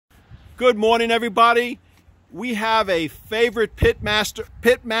Good morning, everybody. We have a favorite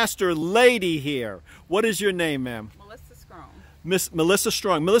pitmaster lady here. What is your name, ma'am? Melissa Strong. Miss Melissa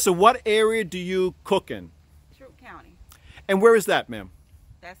Strong. Melissa, what area do you cook in? Troup County. And where is that, ma'am?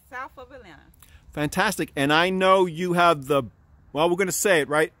 That's south of Atlanta. Fantastic. And I know you have the, well, we're going to say it,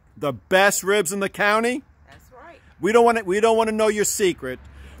 right? The best ribs in the county? That's right. We don't want to know your secret,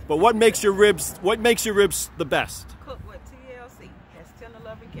 but what makes your ribs the best? Cook with TLC. That's tender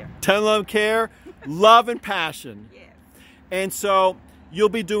love and care. Tender love and care, love and passion. Yes. And so you'll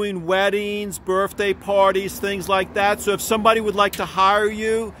be doing weddings, birthday parties, things like that. So if somebody would like to hire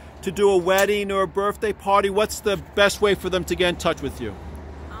you to do a wedding or a birthday party, what's the best way for them to get in touch with you?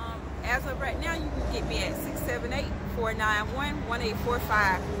 As of right now, you can get me at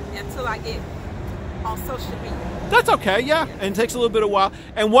 678-491-1845 until I get on social media. That's okay, yeah. And it takes a little bit of while.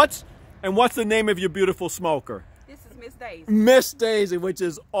 And what's the name of your beautiful smoker? This is Miss Daisy. Miss Daisy, which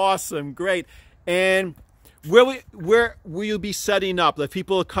is awesome, great. And where will you be setting up? If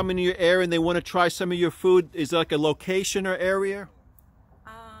people are coming to your area and they want to try some of your food, is it like a location or area?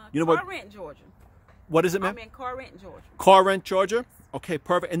 Corinth, Georgia. What is it, ma'am? I'm in Corinth, Georgia. Corinth, Georgia? Okay,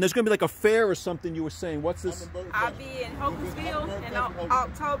 perfect. And there's going to be like a fair or something you were saying. What's this? I'll be in Hogansville in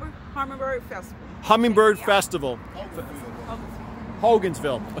October, Hummingbird Festival. Hummingbird Festival.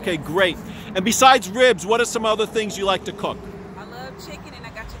 Hogansville. Okay, great. And besides ribs, what are some other things you like to cook? I love chicken, and I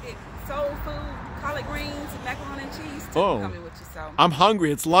got you soul food, collard greens, and macaroni and cheese too coming with you. So I'm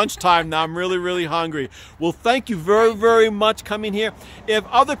hungry. It's lunchtime now. I'm really, really hungry. Well, thank you very, very much coming here. If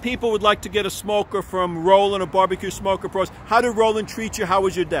other people would like to get a smoker from Roland or Bbq Smoker Pros, how did Roland treat you? How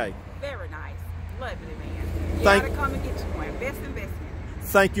was your day? Very nice. Lovely, man. You gotta come and get you one. Best investment.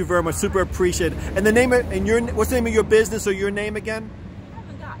 Thank you very much. Super appreciate it. And the name of, what's the name of your business or your name again? I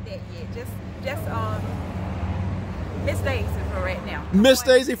haven't got that yet. Just Miss Daisy for right now. Miss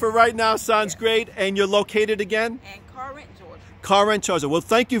Daisy for right now sounds great. And you're located again? And Corinth, Georgia. Corinth, Georgia. Well,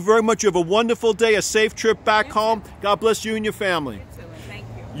 thank you very much. You have a wonderful day, a safe trip back home. God bless you and your family. You too, and thank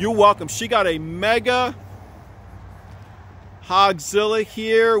you. You're welcome. She got a mega Hogzilla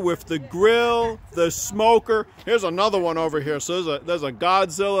here with the grill, the smoker. Here's another one over here. So there's a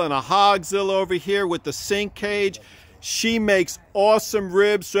Godzilla and a Hogzilla over here with the sink cage. She makes awesome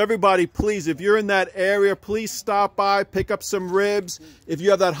ribs. So everybody, please, if you're in that area, please stop by, pick up some ribs. If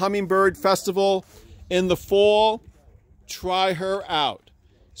you have that Hummingbird Festival in the fall, try her out.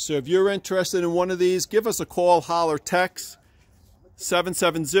 So if you're interested in one of these, give us a call, holler, text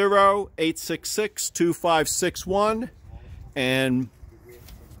 770-866-2561 and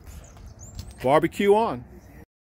barbecue on.